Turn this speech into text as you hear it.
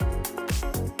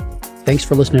Thanks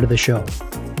for listening to the show.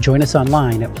 Join us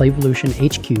online at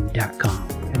playvolutionhq.com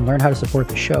and learn how to support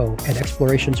the show at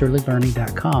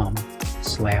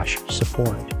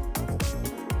explorationsearlylearning.com/support.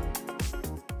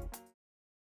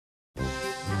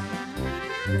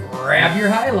 Grab your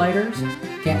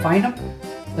highlighters. Can't find them?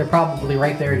 They're probably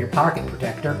right there in your pocket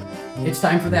protector. It's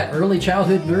time for that Early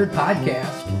Childhood Nerd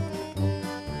Podcast.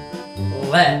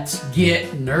 Let's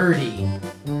get nerdy.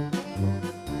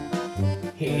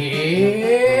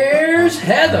 Here's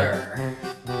Heather.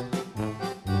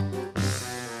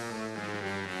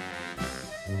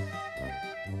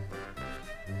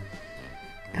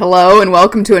 Hello and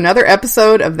welcome to another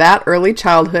episode of That Early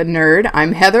Childhood Nerd.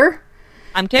 I'm Heather.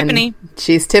 I'm Tiffany.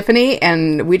 She's Tiffany,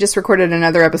 and we just recorded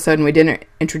another episode and we didn't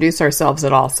introduce ourselves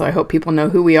at all, so I hope people know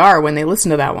who we are when they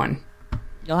listen to that one.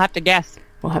 You'll have to guess.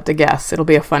 We'll have to guess. It'll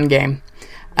be a fun game.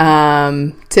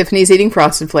 Tiffany's eating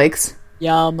Frosted Flakes.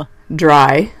 Yum.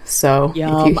 Dry, so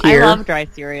Yum. if you hear... I love dry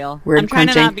cereal. I'm trying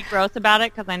to not be gross about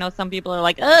it because I know some people are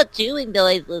like, oh, chewing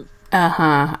noises.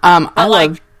 Uh-huh. I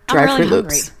love dry really Fruit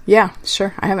Loops. Yeah,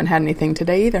 sure. I haven't had anything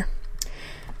today either.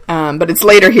 But it's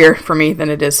later here for me than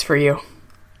it is for you,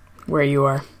 where you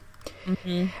are.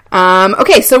 Mm-hmm.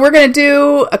 Okay, so we're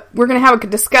gonna have a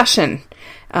discussion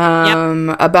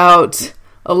about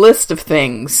a list of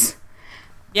things.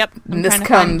 Yep. And this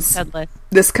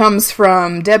comes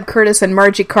from Deb Curtis and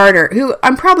Margie Carter, who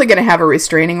I'm probably going to have a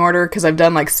restraining order because I've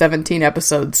done like 17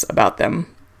 episodes about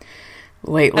them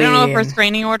lately. I don't know if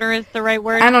restraining order is the right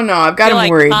word. I don't know. I've got them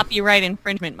worried. Copyright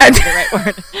infringement might be the right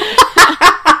word.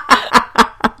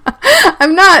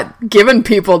 I'm not giving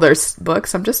people their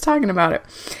books. I'm just talking about it.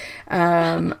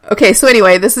 Okay, so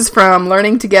anyway, this is from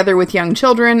Learning Together with Young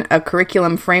Children, a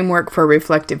curriculum framework for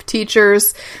reflective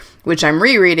teachers, which I'm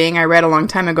rereading. I read a long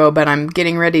time ago, but I'm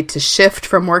getting ready to shift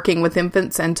from working with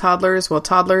infants and toddlers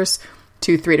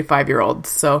to 3 to 5 year olds.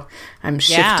 So I'm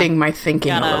shifting my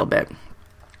thinking a little bit.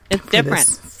 It's different.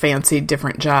 This fancy,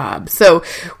 different job. So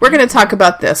we're going to talk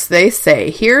about this. They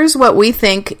say, here's what we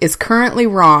think is currently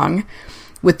wrong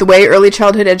with the way early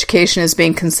childhood education is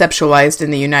being conceptualized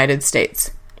in the United States.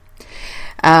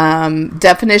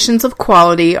 Definitions of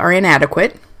quality are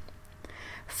inadequate.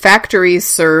 Factories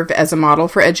serve as a model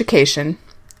for education.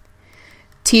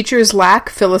 Teachers lack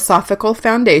philosophical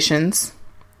foundations.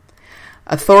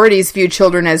 Authorities view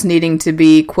children as needing to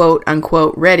be, quote,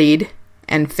 unquote, readied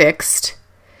and fixed.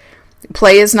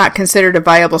 Play is not considered a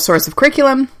viable source of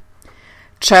curriculum.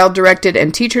 Child-directed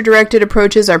and teacher-directed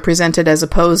approaches are presented as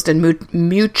opposed and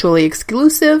mutually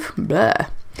exclusive. Blah.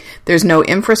 There's no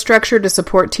infrastructure to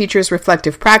support teachers'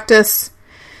 reflective practice.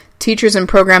 Teachers and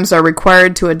programs are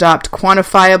required to adopt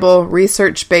quantifiable,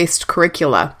 research-based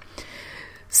curricula.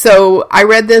 So I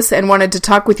read this and wanted to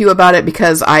talk with you about it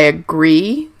because I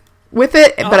agree with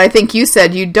it, but I think you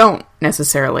said you don't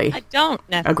necessarily. I don't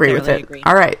necessarily agree with it.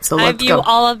 All right, so let's go. I view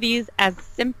all of these as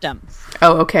symptoms.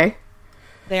 Oh, okay.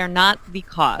 They are not the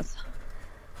cause.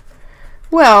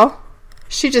 Well,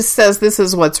 she just says this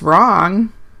is what's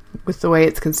wrong with the way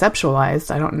it's conceptualized.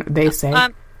 I don't know. They say.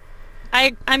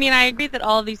 I mean, I agree that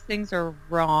all of these things are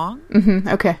wrong. Mm-hmm.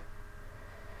 Okay.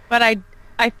 But I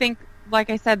think, like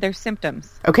I said, they're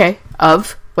symptoms. Okay.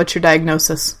 Of? What's your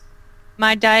diagnosis?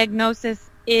 My diagnosis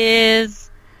is,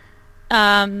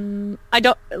 let's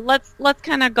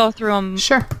kind of go through them.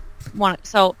 Sure.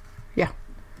 So, yeah.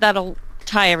 That'll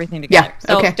tie everything together. Yeah.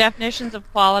 So, okay. Definitions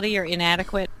of quality are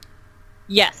inadequate.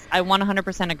 Yes, I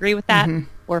 100% agree with that. Mm-hmm.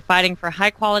 We're fighting for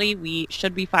high quality. We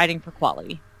should be fighting for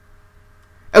quality.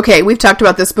 Okay, we've talked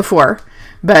about this before,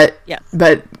 but yes.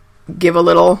 But give a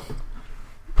little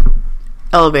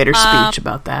elevator speech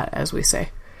about that, as we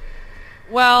say.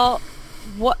 Well,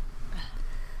 what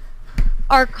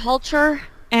our culture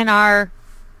and our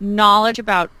knowledge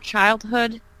about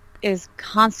childhood is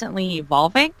constantly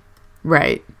evolving.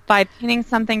 Right. By pinning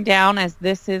something down as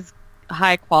this is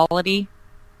high quality,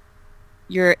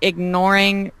 you're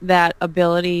ignoring that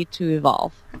ability to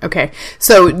evolve. Okay.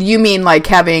 So you mean like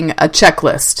having a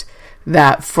checklist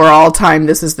that for all time,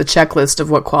 this is the checklist of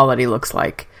what quality looks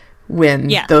like when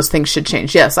those things should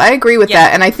change. Yes, I agree with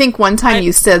that. And I think one time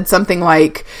you said something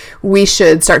like we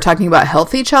should start talking about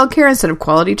healthy childcare instead of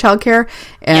quality childcare.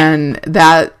 And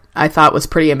that I thought was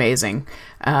pretty amazing.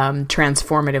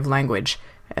 Transformative language,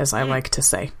 as I like to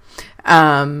say. So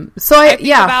I think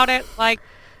about it like,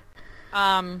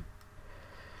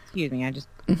 excuse me, I just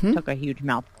took a huge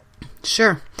mouthful.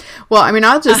 Sure. Well, I mean,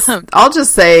 I'll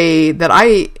just say that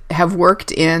I have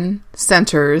worked in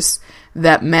centers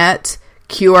that met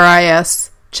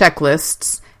QRIS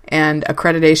checklists and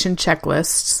accreditation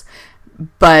checklists,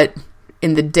 but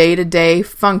in the day-to-day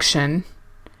function,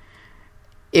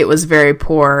 it was very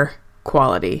poor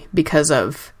quality because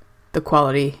of the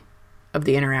quality of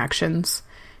the interactions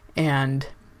and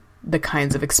the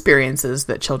kinds of experiences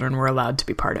that children were allowed to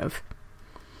be part of.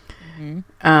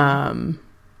 Mm-hmm.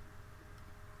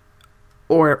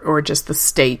 Or just the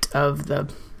state of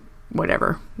the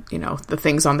whatever, the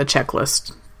things on the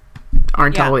checklist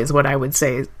aren't always what I would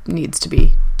say needs to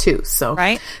be too. So,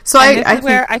 right. So and this is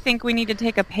where I think we need to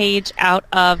take a page out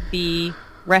of the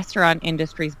restaurant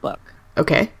industry's book.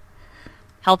 Okay.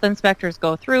 Health inspectors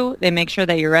go through, they make sure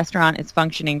that your restaurant is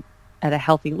functioning at a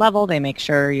healthy level. They make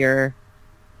sure you're,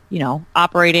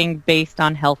 operating based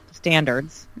on health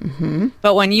standards. Mm-hmm.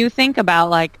 But when you think about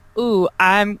like, ooh,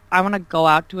 I want to go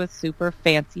out to a super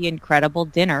fancy, incredible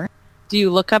dinner, do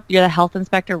you look up the health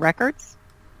inspector records?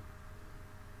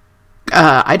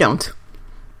 I don't.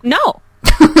 No.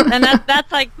 And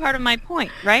that's like part of my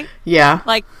point, right? Yeah.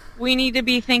 Like, we need to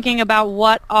be thinking about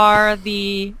what are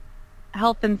the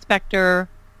health inspector,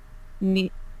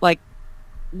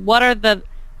 what are the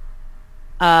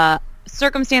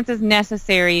circumstances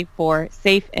necessary for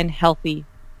safe and healthy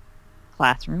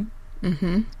classroom.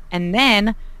 Mm-hmm. And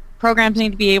then programs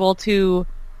need to be able to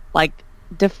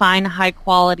define high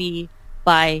quality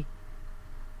by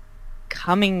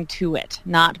coming to it,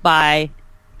 not by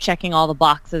checking all the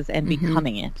boxes and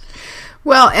becoming it.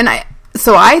 Well, and I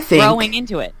think growing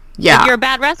into it. Yeah. If you're a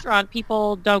bad restaurant,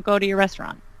 people don't go to your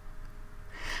restaurant.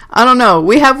 I don't know.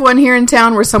 We have one here in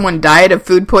town where someone died of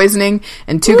food poisoning,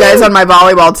 and two guys on my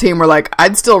volleyball team were like,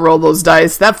 I'd still roll those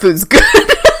dice. That food's good.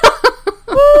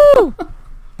 Woo!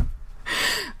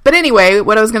 But anyway,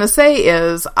 what I was going to say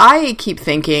is I keep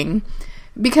thinking,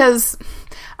 because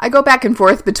I go back and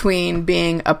forth between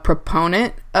being a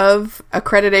proponent of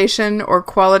accreditation or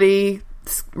quality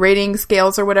rating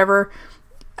scales or whatever.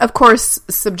 Of course,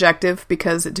 subjective,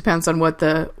 because it depends on what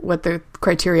the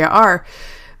criteria are.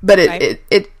 But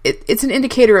it's an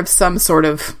indicator of some sort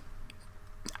of,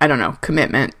 I don't know,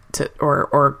 commitment to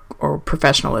or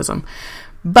professionalism.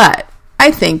 But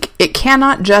I think it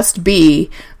cannot just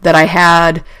be that I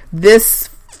had this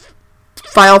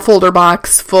file folder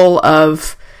box full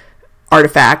of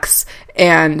artifacts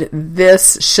and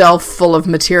this shelf full of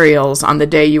materials on the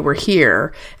day you were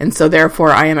here, and so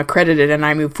therefore I am accredited and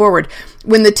I move forward.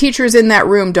 When the teachers in that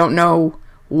room don't know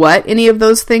what any of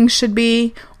those things should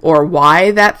be, or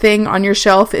why that thing on your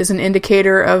shelf is an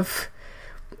indicator of,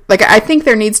 I think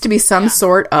there needs to be some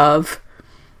sort of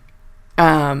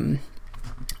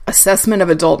assessment of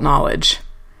adult knowledge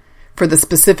for the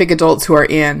specific adults who are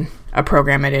in a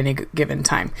program at any given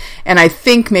time. And I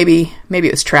think maybe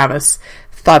it was Travis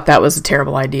thought that was a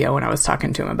terrible idea when I was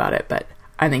talking to him about it, but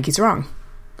I think he's wrong.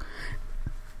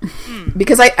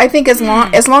 Because I think as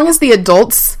long as the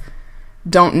adults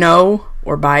don't know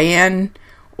or buy in,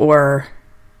 or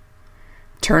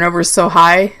turnover is so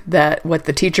high that what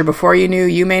the teacher before you knew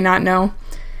you may not know,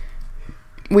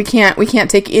 we can't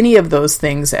take any of those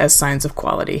things as signs of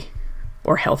quality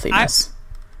or healthiness.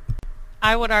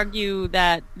 I would argue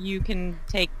that you can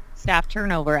take staff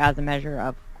turnover as a measure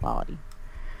of quality.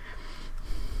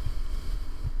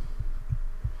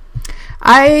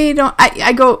 I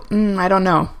don't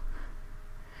know,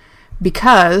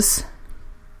 because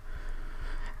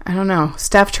I don't know,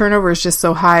 staff turnover is just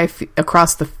so high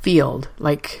across the field.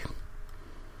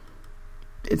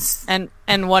 It's and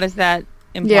what does that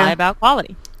imply about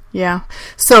quality? Yeah.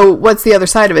 So what's the other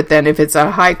side of it then? If it's a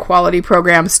high quality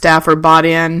program, staff are bought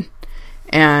in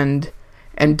and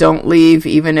don't leave,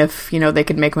 even if they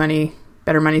could make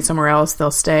better money somewhere else, they'll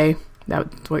stay.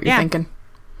 That's what you're thinking.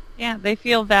 Yeah, they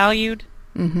feel valued.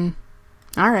 Mm-hmm.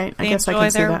 All right, I guess I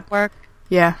can see that. They enjoy their work.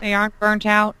 Yeah, they aren't burnt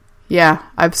out. Yeah,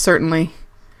 I've certainly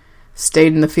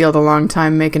stayed in the field a long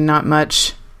time, making not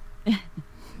much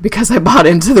because I bought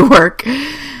into the work.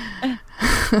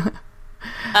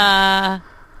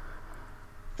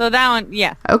 So that one,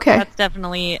 okay, that's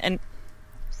definitely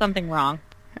something wrong.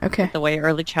 Okay, with the way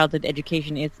early childhood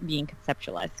education is being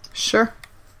conceptualized. Sure.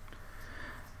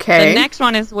 Okay. The next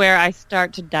one is where I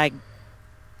start to digress.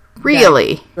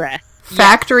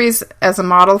 Factories as a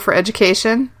model for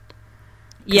education?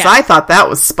 Yes. I thought that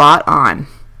was spot on.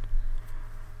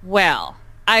 Well,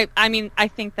 I mean, I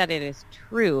think that it is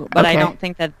true, but I don't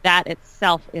think that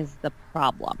itself is the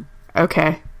problem.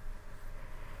 Okay.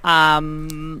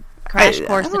 Crash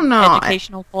course in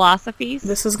educational philosophies.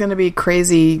 This is going to be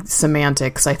crazy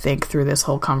semantics, I think, through this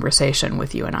whole conversation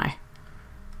with you and I.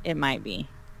 It might be.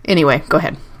 Anyway, go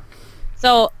ahead.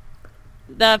 So,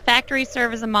 the factory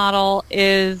serve as a model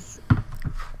is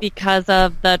because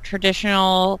of the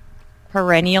traditional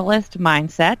perennialist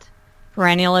mindset.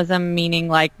 Perennialism meaning,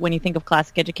 when you think of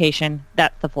classic education,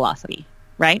 that's the philosophy,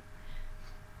 right?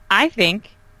 I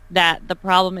think that the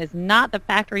problem is not the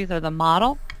factories or the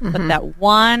model, but that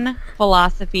one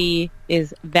philosophy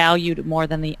is valued more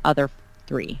than the other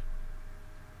three.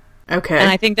 Okay. And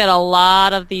I think that a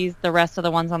lot of the rest of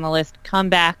the ones on the list come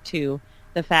back to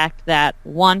the fact that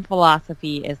one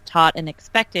philosophy is taught and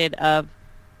expected of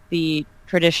the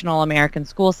traditional American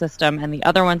school system, and the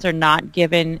other ones are not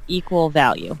given equal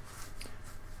value.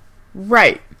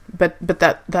 Right. But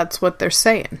that's what they're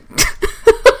saying.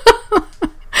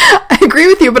 I agree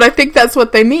with you, but I think that's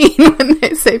what they mean when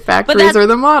they say factories are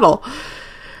the model.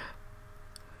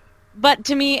 But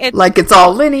to me, it's... Like, it's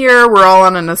all linear, we're all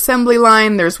on an assembly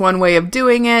line, there's one way of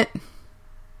doing it.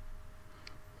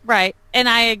 Right, and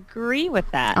I agree with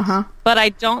that. Uh-huh. But I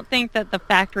don't think that the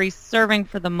factory serving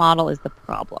for the model is the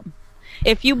problem.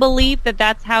 If you believe that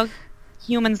that's how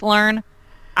humans learn,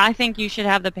 I think you should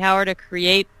have the power to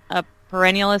create a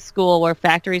perennialist school where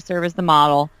factories serve as the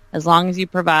model, as long as you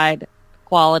provide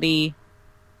quality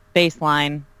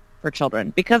baseline for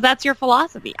children. Because that's your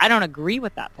philosophy. I don't agree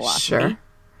with that philosophy. Sure.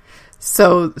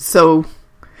 So,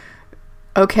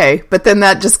 okay, but then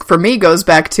that just, for me, goes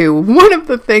back to one of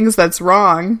the things that's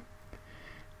wrong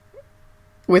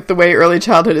with the way early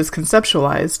childhood is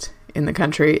conceptualized in the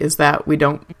country is that we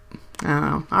don't, I don't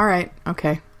know. All right,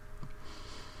 okay.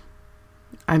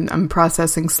 I'm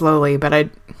processing slowly, but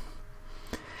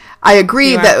I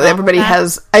agree that everybody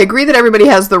has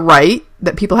the right,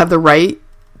 that people have the right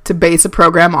to base a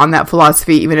program on that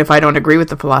philosophy, even if I don't agree with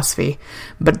the philosophy.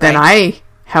 But then I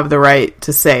have the right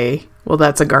to say, well,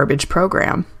 that's a garbage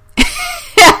program.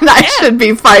 And I should be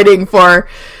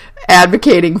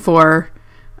advocating for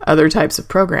other types of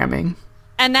programming.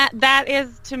 And that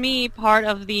is, to me, part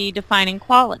of the defining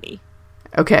quality.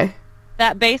 Okay.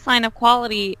 That baseline of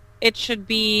quality, it should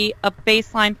be a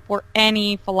baseline for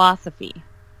any philosophy.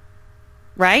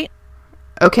 Right?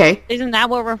 Okay. Isn't that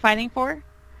what we're fighting for?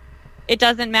 It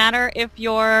doesn't matter if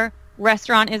your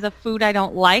restaurant is a food I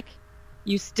don't like.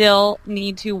 You still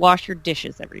need to wash your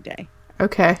dishes every day.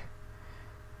 Okay.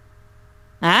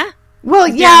 Huh? Well,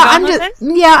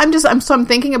 I'm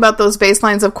thinking about those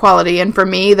baselines of quality, and for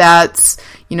me, that's,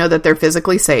 that they're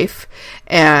physically safe,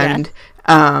 and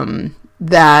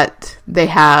that they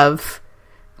have,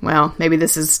 well, maybe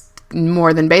this is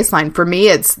more than baseline. For me,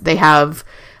 it's they have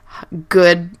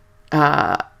good,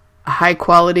 high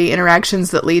quality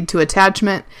interactions that lead to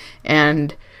attachment,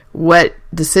 and what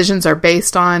decisions are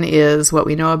based on is what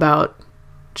we know about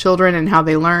children and how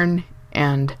they learn,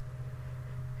 and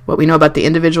what we know about the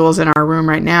individuals in our room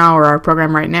right now or our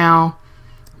program right now.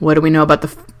 What do we know about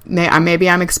maybe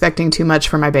I'm expecting too much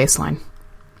for my baseline,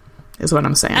 is what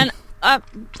I'm saying. And,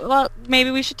 well,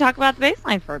 maybe we should talk about the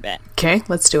baseline for a bit. Okay,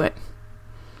 let's do it.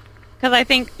 Because I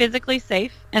think physically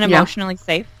safe and emotionally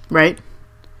safe. Right.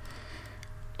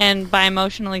 And by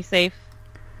emotionally safe,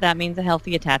 that means a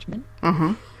healthy attachment.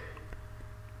 Uh-huh.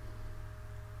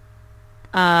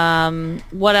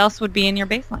 What else would be in your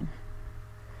baseline?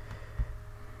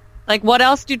 Like, what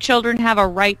else do children have a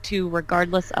right to,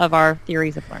 regardless of our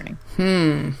theories of learning?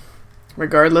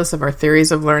 Regardless of our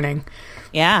theories of learning.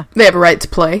 Yeah. They have a right to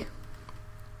play.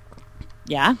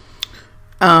 Yeah.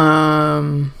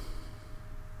 I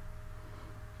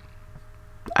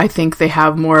think they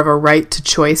have more of a right to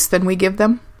choice than we give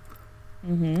them.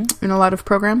 Mm-hmm. In a lot of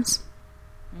programs.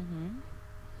 Mm-hmm.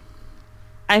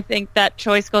 I think that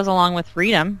choice goes along with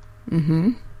freedom.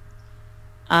 Mm-hmm.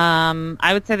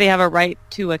 I would say they have a right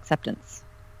to acceptance.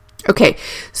 Okay,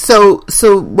 so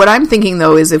what I'm thinking,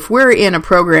 though, is if we're in a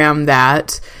program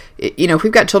that, if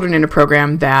we've got children in a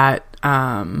program that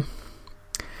has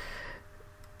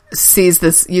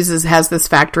this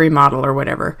factory model or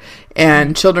whatever,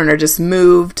 and children are just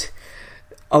moved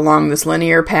along this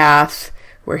linear path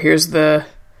where here's the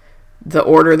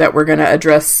order that we're going to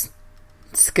address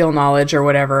skill knowledge or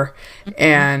whatever,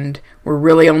 and we're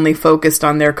really only focused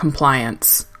on their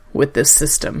compliance with this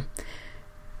system,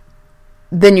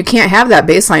 then you can't have that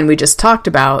baseline we just talked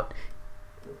about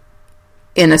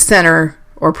in a center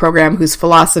or program whose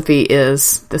philosophy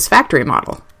is this factory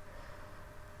model.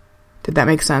 Did that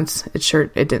make sense? It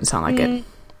didn't sound like it.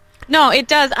 No, it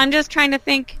does. I'm just trying to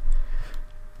think.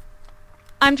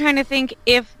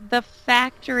 If the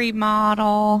factory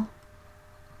model...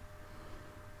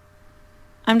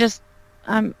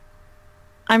 I'm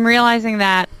realizing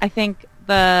that I think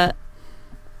the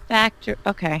factor...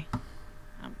 Okay.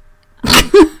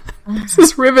 This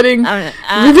is riveting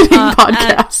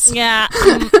podcast.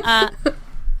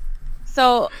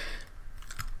 So,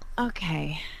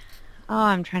 okay. Oh,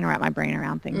 I'm trying to wrap my brain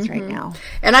around things right now.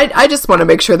 And I just want to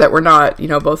make sure that we're not,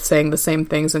 both saying the same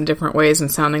things in different ways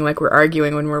and sounding like we're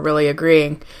arguing when we're really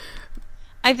agreeing.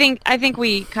 I think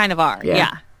we kind of are,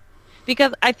 yeah.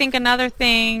 Because I think another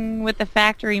thing with the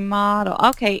factory model.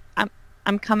 Okay,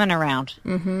 I'm coming around.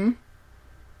 Mm-hmm.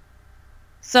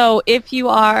 So if you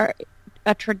are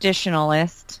a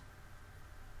traditionalist,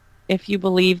 if you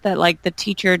believe that like the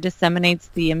teacher disseminates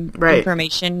the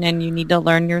information and you need to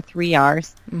learn your 3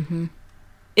 R's, mm-hmm.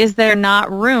 is there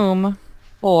not room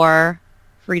for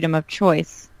freedom of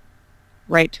choice,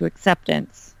 right to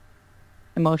acceptance,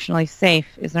 emotionally safe?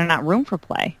 Is there not room for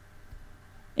play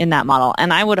in that model?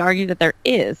 And I would argue that there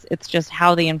is. It's just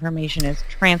how the information is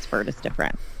transferred is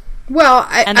different. Well,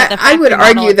 I would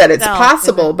argue that it's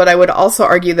possible, but I would also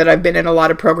argue that I've been in a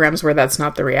lot of programs where that's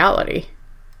not the reality.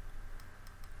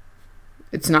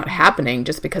 It's not happening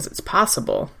just because it's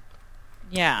possible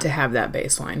to have that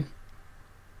baseline.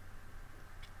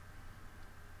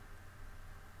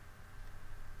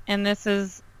 And this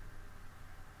is,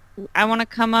 I want to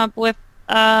come up with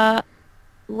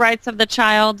rights of the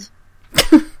child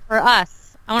for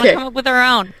us. I want to come up with our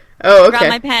own. Oh, okay. Grab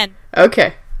my pen.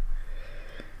 Okay.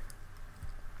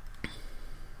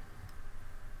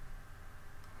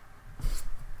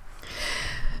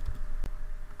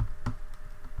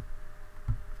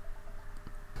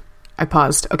 I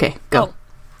paused. Okay, go. Oh.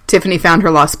 Tiffany found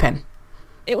her lost pen.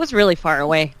 It was really far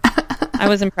away. I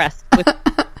was impressed with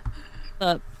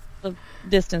the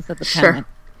distance that the pen went.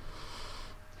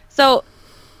 So,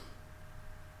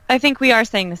 I think we are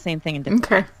saying the same thing in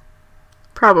different ways.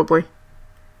 Probably.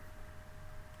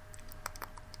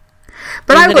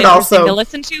 But Is I would also to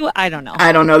listen to. I don't know.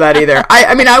 I don't know that either.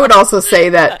 I mean, I would also say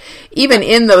that even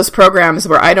in those programs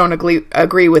where I don't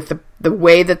agree with the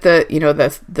way that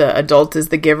the adult is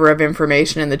the giver of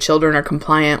information and the children are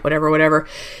compliant, whatever.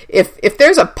 If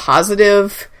there's a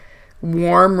positive,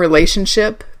 warm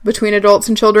relationship between adults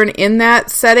and children in that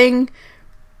setting,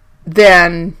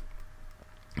 then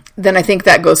I think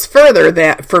that goes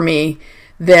further for me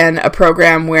than a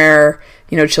program where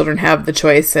children have the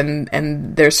choice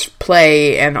and there's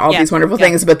play and all these wonderful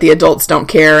things, but the adults don't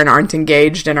care and aren't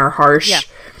engaged and are harsh.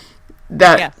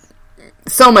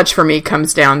 So much for me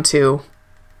comes down to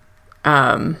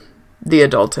the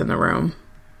adult in the room.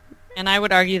 And I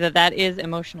would argue that is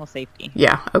emotional safety.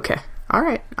 Yeah, okay. All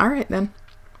right then.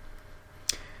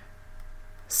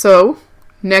 So,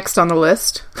 next on the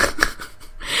list,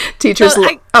 teachers...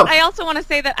 So I also want to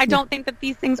say that I don't think that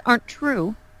these things aren't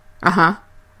true. Uh-huh.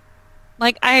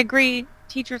 Like, I agree,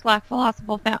 teachers lack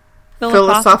philosophical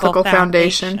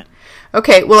foundation.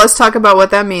 Okay, well, let's talk about what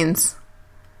that means,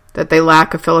 that they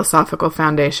lack a philosophical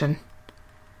foundation.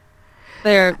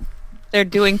 They're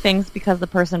doing things because the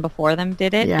person before them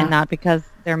did it, and not because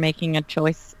they're making a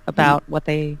choice about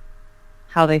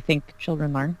how they think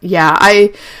children learn. Yeah,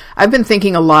 I've been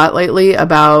thinking a lot lately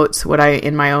about what I,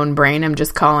 in my own brain, am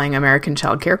just calling American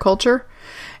childcare culture.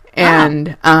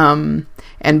 And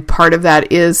part of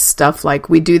that is stuff like,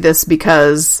 we do this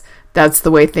because that's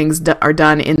the way things are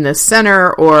done in this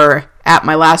center, or at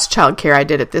my last childcare I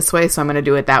did it this way, so I'm going to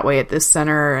do it that way at this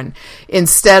center. And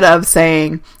instead of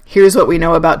saying, here's what we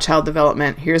know about child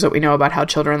development, here's what we know about how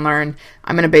children learn,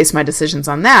 I'm going to base my decisions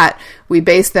on that, we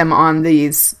base them on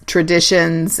these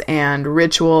traditions and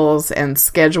rituals and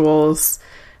schedules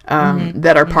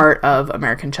that are part of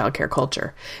American childcare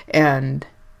culture. And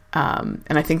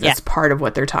I think that's part of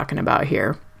what they're talking about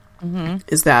here,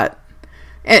 is that,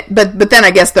 but then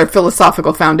I guess their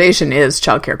philosophical foundation is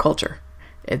childcare culture.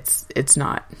 It's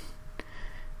not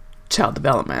child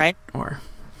development or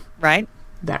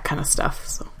that kind of stuff.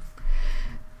 So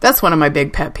that's one of my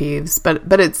big pet peeves.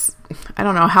 But it's, I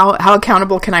don't know, how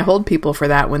accountable can I hold people for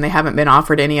that when they haven't been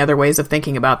offered any other ways of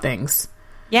thinking about things?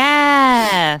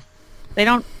 Yes, they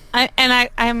don't.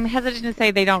 I'm hesitant to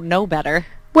say they don't know better.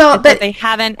 Well, but they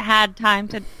haven't had time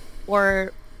to,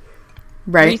 or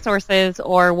resources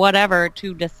or whatever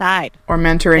to decide, or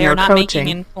mentoring or coaching. They're not making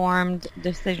informed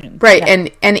decisions, right? Yeah.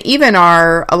 And even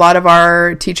a lot of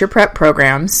our teacher prep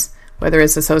programs, whether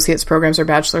it's associates programs or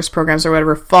bachelor's programs or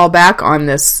whatever, fall back on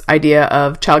this idea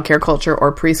of childcare culture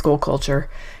or preschool culture,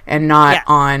 and not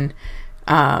on.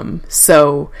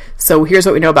 So here's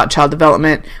what we know about child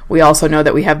development. We also know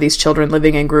that we have these children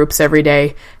living in groups every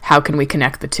day. How can we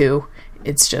connect the two?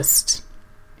 It's just,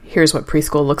 here's what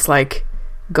preschool looks like.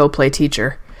 Go play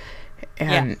teacher.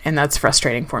 And that's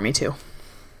frustrating for me too.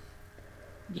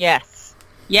 Yes.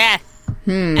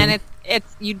 And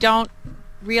it's you don't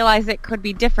realize it could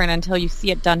be different until you see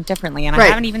it done differently. And I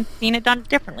haven't even seen it done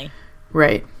differently.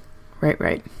 Right.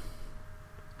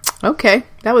 Okay.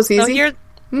 That was easy.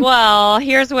 So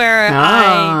here's where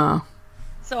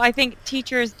I think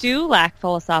teachers do lack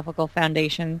philosophical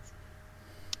foundations.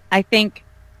 I think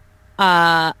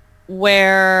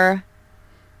where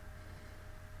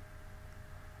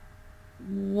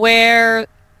where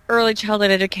early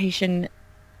childhood education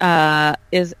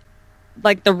is,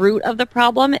 like, the root of the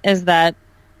problem is that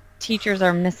teachers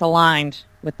are misaligned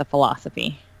with the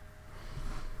philosophy.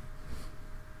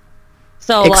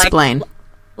 So, explain.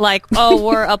 Like, oh,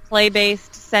 we're a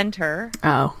play-based center.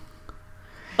 Oh.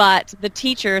 But the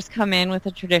teachers come in with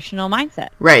a traditional mindset.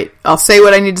 Right. I'll say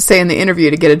what I need to say in the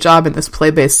interview to get a job in this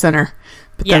play-based center.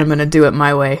 But then I'm going to do it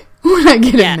my way when I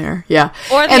get in there. Yeah.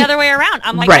 Or the other way around.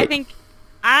 I'm like, right.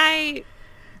 I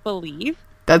believe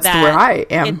that's where I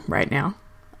am right now.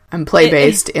 I'm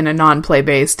play-based in a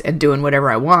non-play-based and doing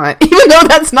whatever I want, even though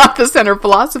that's not the center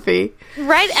philosophy.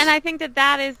 Right. And I think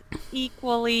that is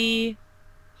equally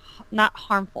not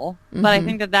harmful, but I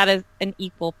think that is an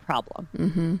equal problem.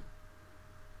 Mm-hmm.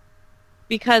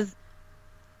 Because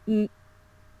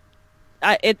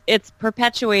it's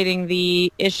perpetuating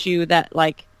the issue that,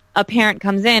 like, a parent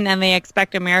comes in and they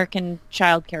expect American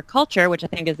child care culture, which I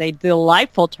think is a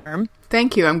delightful term.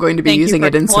 Thank you. I'm going to be using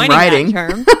it in some writing.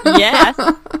 Term. Yes.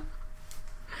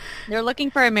 They're looking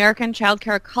for American child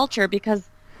care culture because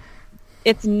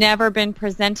it's never been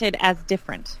presented as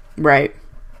different. Right.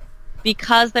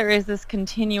 Because there is this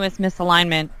continuous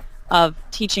misalignment of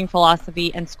teaching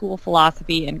philosophy and school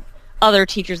philosophy and other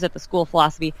teachers at the school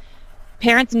philosophy,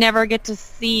 parents never get to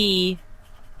see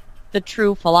the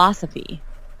true philosophy.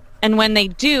 And when they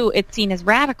do, it's seen as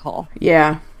radical.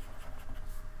 Yeah.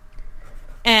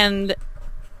 And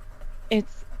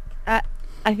it's,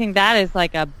 I think that is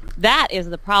that is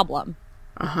the problem.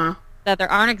 Uh-huh. That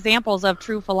there aren't examples of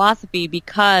true philosophy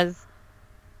because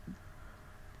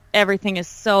everything is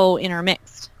so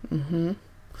intermixed. Mm-hmm.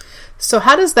 So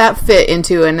how does that fit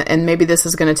into, and maybe this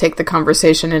is going to take the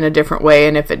conversation in a different way,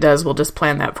 and if it does, we'll just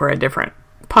plan that for a different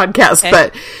podcast. Okay.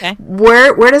 But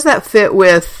where does that fit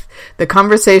with the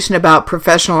conversation about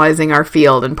professionalizing our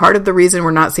field? And part of the reason we're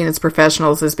not seen as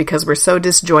professionals is because we're so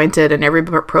disjointed, and every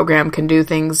program can do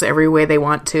things every way they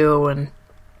want to, and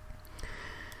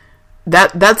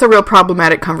that's a real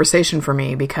problematic conversation for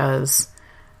me, because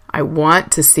I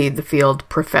want to see the field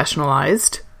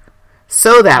professionalized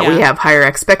so that we have higher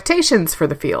expectations for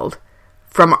the field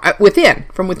from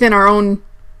within our own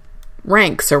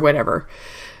ranks or whatever.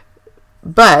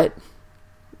 But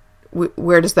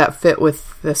where does that fit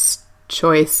with this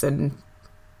choice and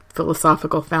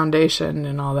philosophical foundation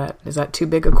and all that? Is that too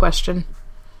big a question?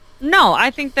 No,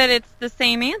 I think that it's the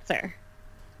same answer.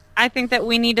 I think that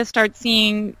we need to start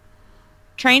seeing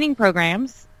training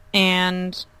programs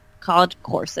and college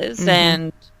courses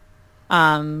and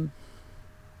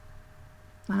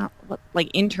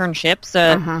like internships.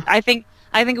 I think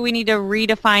we need to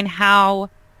redefine how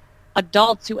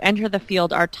adults who enter the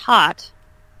field are taught,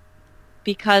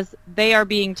 because they are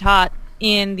being taught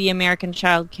in the American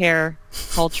child care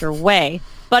culture way.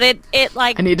 But it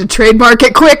like, I need to trademark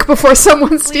it quick before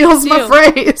someone steals my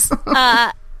phrase.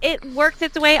 It works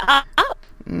its way up,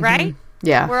 right?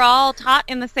 Yeah. We're all taught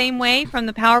in the same way from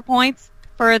the PowerPoints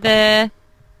for the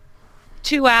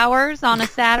 2 hours on a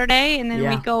Saturday, and then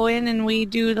we go in and we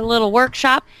do the little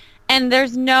workshop, and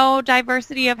there's no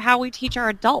diversity of how we teach our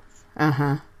adults.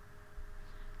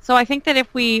 So I think that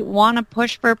if we want to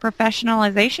push for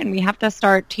professionalization, we have to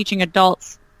start teaching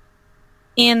adults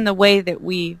in the way that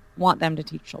we want them to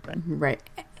teach children. Right.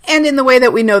 And in the way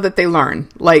that we know that they learn.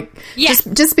 Like,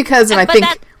 just because, and I think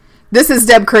this is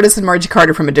Deb Curtis and Margie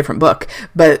Carter from a different book,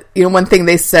 but, you know, one thing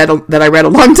they said that I read a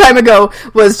long time ago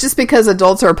was just because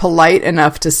adults are polite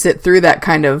enough to sit through that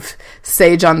kind of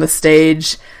sage on the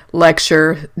stage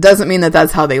lecture doesn't mean that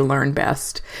that's how they learn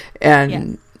best.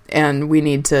 And we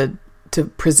need to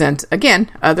present, again,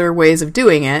 other ways of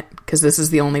doing it, because this is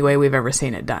the only way we've ever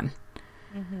seen it done.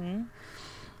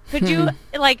 Could you,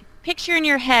 like, picture in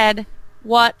your head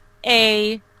what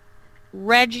a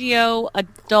Reggio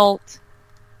adult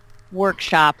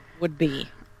workshop would be?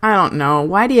 I don't know.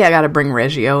 Why do you got to bring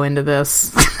Reggio into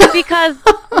this? Because,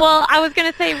 well, I was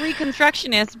going to say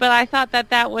Reconstructionist, but I thought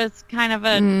that was kind of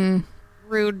a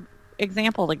rude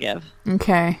example to give.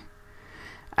 Okay.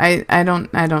 I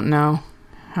don't know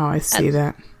how I see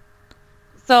that.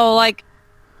 So, like,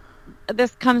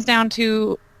 this comes down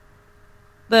to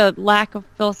the lack of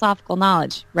philosophical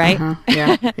knowledge, right?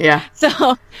 Yeah.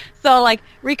 So like,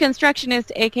 Reconstructionist,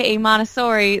 aka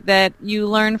Montessori, that you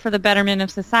learn for the betterment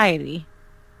of society.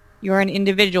 You're an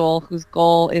individual whose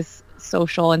goal is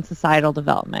social and societal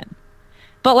development.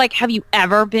 But, like, have you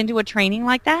ever been to a training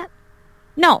like that?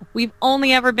 No, we've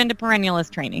only ever been to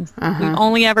perennialist trainings. We've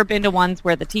only ever been to ones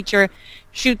where the teacher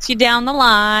shoots you down the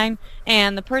line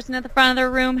and the person at the front of the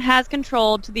room has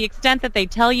control to the extent that they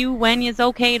tell you when it's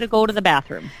okay to go to the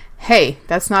bathroom. Hey,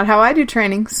 that's not how I do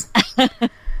trainings.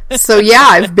 So yeah,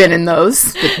 I've been in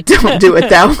those, but don't do it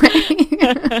that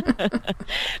way.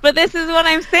 But this is what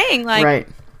I'm saying. Like, right.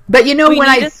 But you know, we when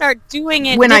need I to start doing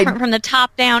it when different from the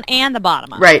top down and the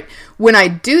bottom up. right, when I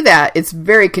do that, it's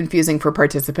very confusing for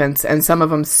participants, and some of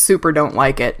them super don't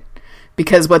like it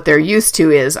because what they're used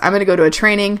to is I'm going to go to a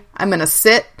training, I'm going to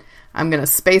sit, I'm going to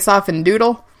space off and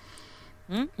doodle,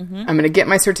 I'm going to get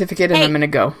my certificate, and I'm going to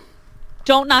go.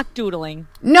 Don't knock doodling.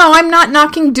 No, I'm not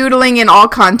knocking doodling in all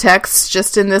contexts,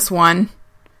 just in this one.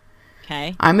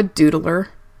 Okay. I'm a doodler.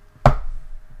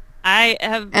 I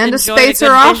have and a enjoyed spacer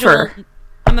good offer. Visual,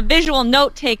 I'm a visual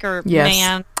note taker, Yes,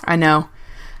 man. I know.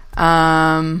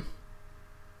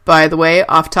 By the way,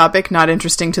 off topic, not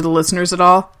interesting to the listeners at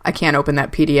all. I can't open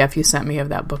that PDF you sent me of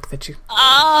that book that you.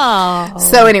 Oh.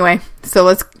 So anyway,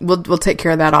 we'll take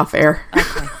care of that off air.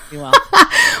 Okay, you will.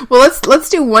 Well, let's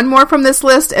do one more from this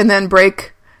list and then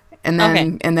break, and then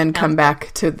Okay. and then come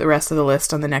back to the rest of the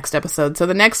list on the next episode. So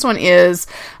the next one is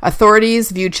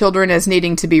authorities view children as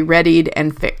needing to be readied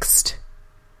and fixed.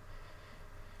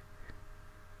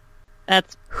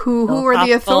 That's Who are the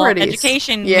philosophical authorities?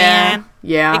 Education, yeah, man.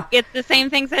 yeah. It's the same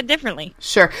thing said differently.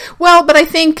 Sure. Well, but I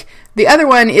think the other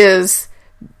one is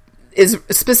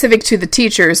specific to the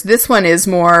teachers. This one is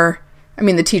more, I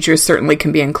mean, the teachers certainly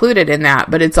can be included in that,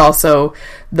 but it's also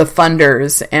the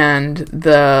funders and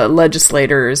the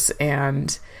legislators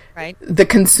and Right. the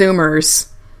consumers.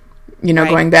 You know,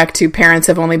 Right. going back to parents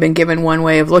have only been given one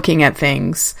way of looking at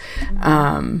things.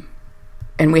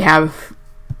 And we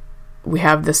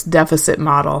have this deficit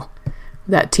model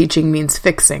that teaching means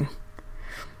fixing.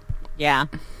 Yeah.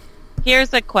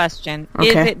 Here's a question. Okay.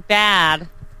 Is it bad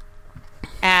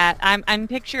I'm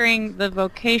picturing the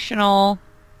vocational,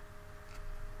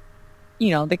 you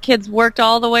know, the kid's worked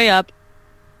all the way up.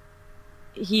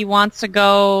 He wants to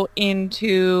go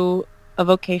into a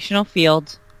vocational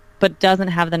field, but doesn't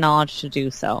have the knowledge to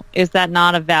do so. Is that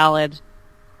not a valid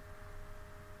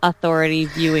authority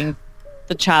viewing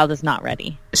the child is not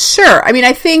ready? Sure. I mean,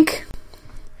 I think,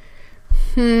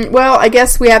 well, I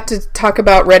guess we have to talk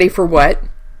about ready for what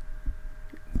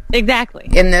Exactly.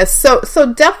 in this. So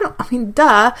definitely, I mean,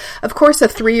 duh. Of course, a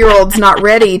 3-year-old's not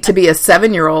ready to be a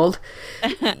 7-year-old.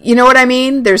 You know what I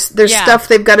mean? There's Yeah. stuff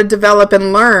they've got to develop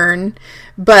and learn.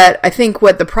 But I think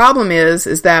what the problem is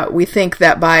that we think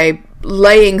that by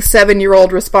laying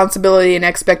 7-year-old responsibility and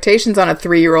expectations on a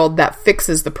 3-year-old, that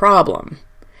fixes the problem.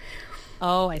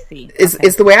 Oh, I see.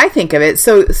 Is the way I think of it.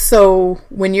 So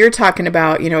when you're talking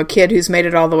about, you know, a kid who's made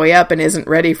it all the way up and isn't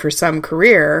ready for some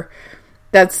career,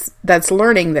 that's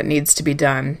learning that needs to be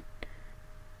done,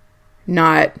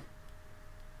 not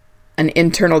an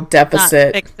internal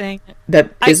deficit Not fixing.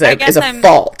 that is I guess a I'm-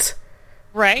 fault.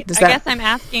 Right. Does I that- guess I'm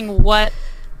asking what...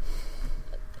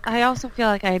 I also feel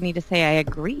like I need to say I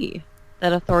agree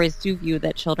that authorities do view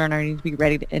that children are need to be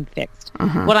ready and fixed.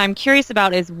 Uh-huh. What I'm curious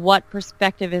about is what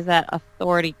perspective is that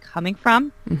authority coming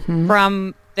from? Mm-hmm.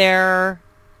 From their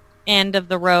end of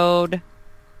the road,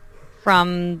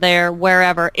 from their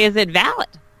wherever. Is it valid?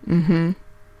 Mm-hmm.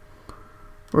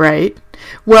 Right.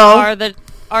 Well,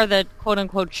 Are the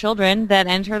quote-unquote children that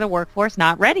enter the workforce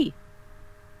not ready?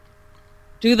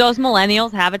 Do those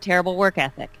millennials have a terrible work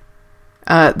ethic?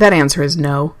 that answer is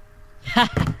no.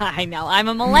 I know. I'm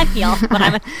a millennial, but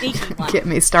I'm a sneaky one. Get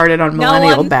me started on No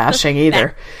millennial one's bashing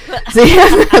either. suspect. See,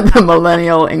 the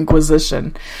millennial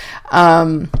inquisition.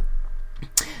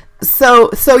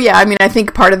 So yeah, I mean, I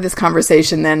think part of this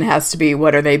conversation then has to be,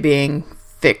 what are they being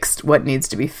fixed? What needs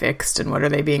to be fixed? And what are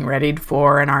they being readied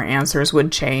for? And our answers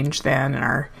would change then, and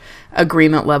our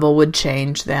agreement level would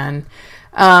change then.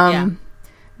 Yeah.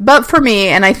 But for me,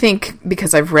 and I think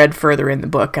because I've read further in the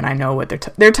book and I know what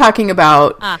they're talking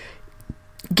about,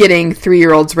 getting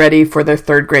 3-year-olds ready for their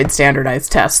 3rd grade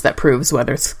standardized test that proves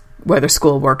whether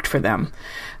school worked for them,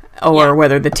 or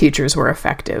whether the teachers were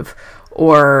effective,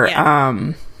 or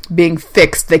being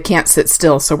fixed. They can't sit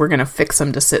still, so we're going to fix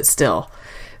them to sit still.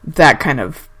 That kind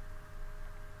of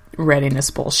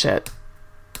readiness bullshit.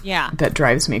 Yeah. That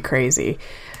drives me crazy.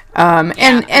 And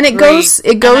it agreed. goes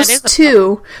And that is a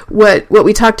to what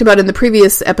we talked about in the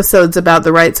previous episodes about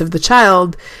the rights of the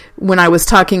child, when I was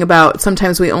talking about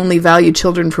sometimes we only value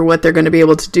children for what they're going to be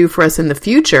able to do for us in the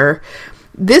future.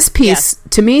 This piece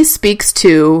to me speaks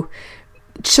to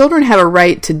children have a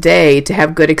right today to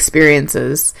have good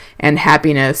experiences and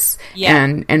happiness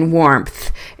and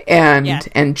warmth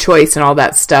and choice and all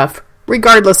that stuff,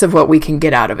 regardless of what we can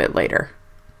get out of it later.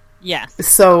 Yes.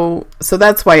 So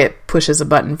that's why it pushes a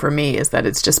button for me, is that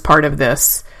it's just part of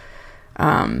this.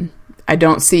 I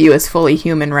don't see you as fully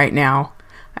human right now.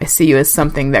 I see you as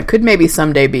something that could maybe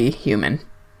someday be human.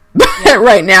 But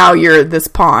right now you're this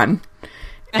pawn.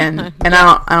 And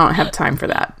I don't have time for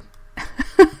that.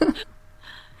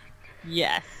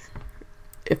 Yes.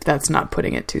 If that's not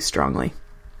putting it too strongly.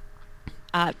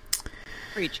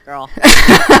 Preach, girl.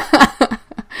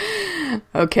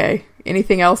 Okay.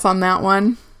 Anything else on that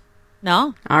one?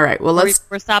 No. All right. Well,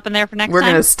 We're stopping there for next time. We're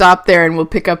going to stop there, and we'll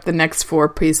pick up the next 4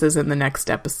 pieces in the next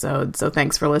episode. So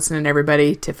thanks for listening,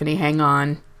 everybody. Tiffany, hang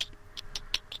on.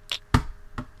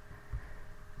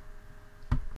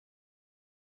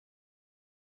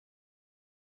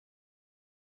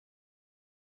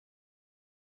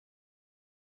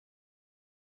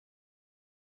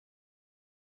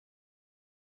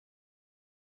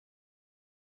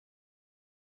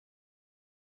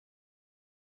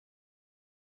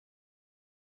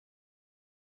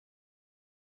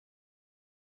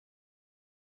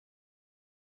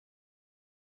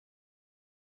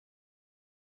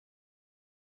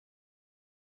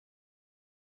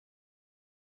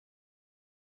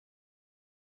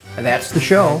 That's the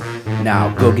show.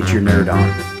 Now go get your nerd on.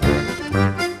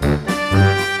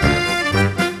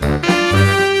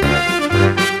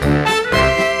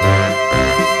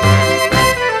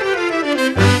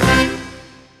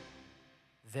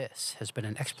 This has been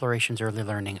an Explorations Early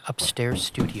Learning Upstairs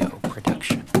Studio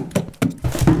production.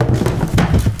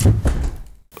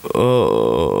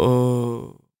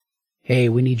 Oh. Hey,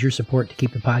 we need your support to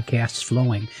keep the podcasts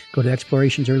flowing. Go to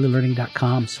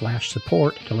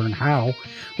explorationsearlylearning.com/support to learn how.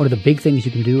 One of the big things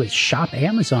you can do is shop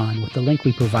Amazon with the link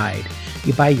we provide.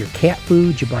 You buy your cat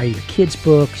food, you buy your kids'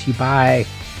 books, you buy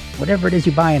whatever it is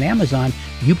you buy on Amazon,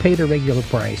 you pay the regular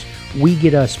price. We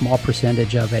get a small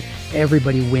percentage of it.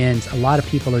 Everybody wins. A lot of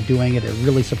people are doing it. It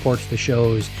really supports the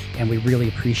shows, and we really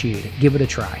appreciate it. Give it a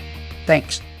try.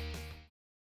 Thanks.